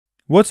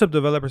What's up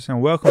developers,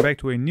 and welcome back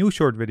to a new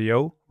short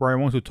video where I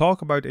want to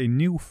talk about a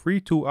new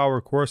free 2-hour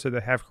course that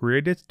I have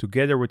created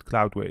together with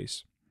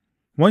Cloudways.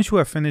 Once you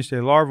have finished a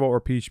Laravel or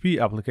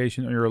PHP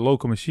application on your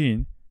local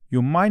machine,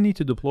 you might need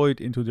to deploy it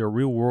into the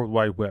real World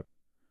Wide Web.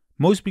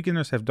 Most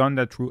beginners have done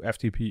that through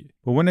FTP,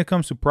 but when it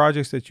comes to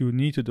projects that you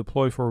need to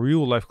deploy for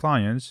real life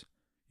clients,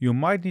 you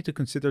might need to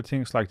consider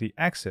things like the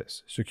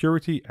access,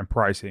 security and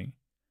pricing.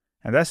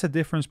 And that's the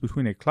difference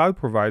between a cloud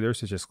provider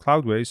such as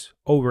Cloudways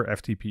over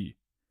FTP.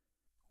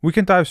 We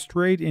can dive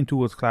straight into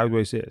what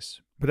Cloudways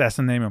is, but as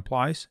the name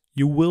implies,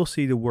 you will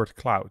see the word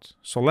cloud,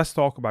 so let's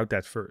talk about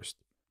that first.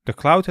 The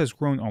cloud has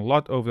grown a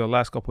lot over the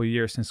last couple of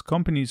years since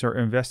companies are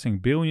investing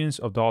billions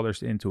of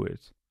dollars into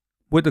it.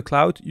 With the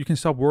cloud, you can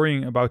stop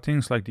worrying about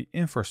things like the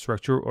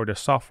infrastructure or the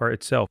software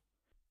itself.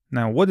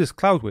 Now, what is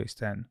Cloudways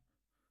then?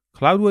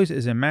 Cloudways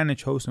is a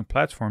managed hosting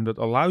platform that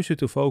allows you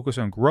to focus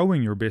on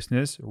growing your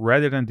business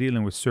rather than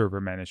dealing with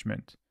server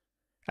management.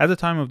 At the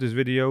time of this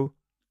video,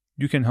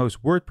 you can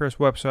host WordPress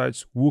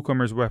websites,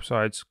 WooCommerce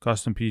websites,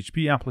 custom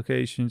PHP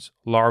applications,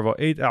 Laravel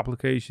 8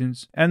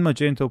 applications, and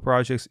Magento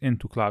projects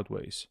into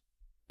Cloudways.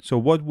 So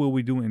what will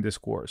we do in this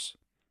course?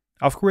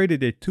 I've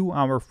created a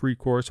 2-hour free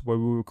course where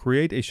we will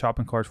create a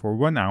shopping cart for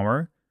 1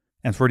 hour,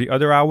 and for the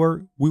other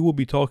hour, we will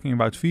be talking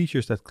about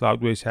features that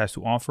Cloudways has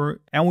to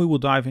offer, and we will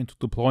dive into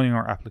deploying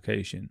our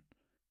application.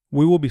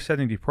 We will be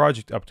setting the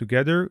project up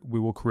together, we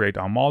will create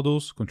our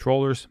models,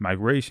 controllers,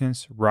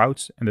 migrations,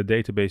 routes, and the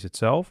database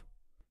itself.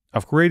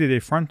 I've created a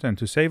front end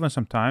to save on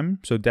some time,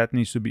 so that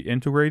needs to be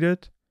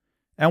integrated.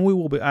 And we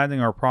will be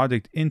adding our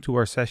product into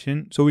our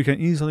session so we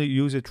can easily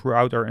use it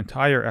throughout our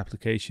entire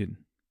application.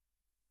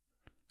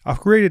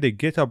 I've created a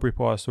GitHub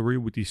repository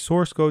with the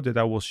source code that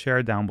I will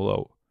share down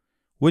below.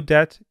 With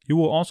that, you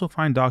will also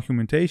find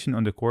documentation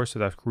on the course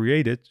that I've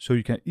created so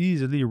you can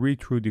easily read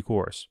through the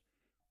course.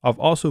 I've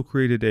also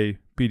created a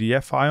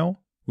PDF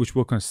file which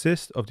will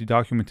consist of the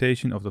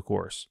documentation of the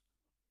course.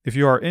 If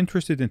you are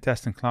interested in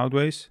testing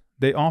Cloudways,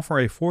 they offer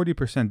a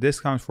 40%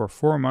 discount for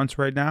 4 months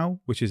right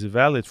now, which is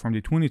valid from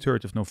the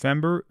 23rd of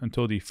November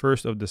until the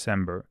 1st of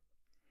December.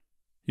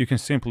 You can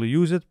simply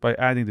use it by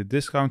adding the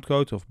discount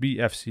code of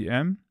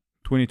BFCM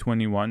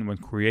 2021 when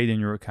creating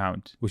your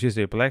account, which is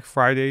a Black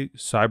Friday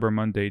Cyber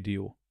Monday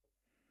deal.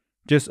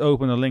 Just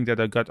open the link that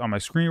I got on my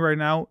screen right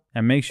now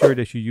and make sure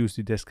that you use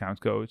the discount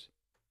code.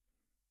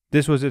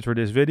 This was it for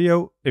this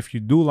video. If you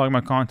do like my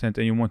content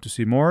and you want to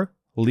see more,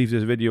 leave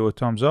this video a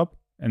thumbs up,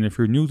 and if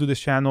you're new to this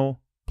channel,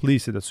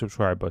 please hit the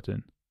subscribe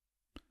button.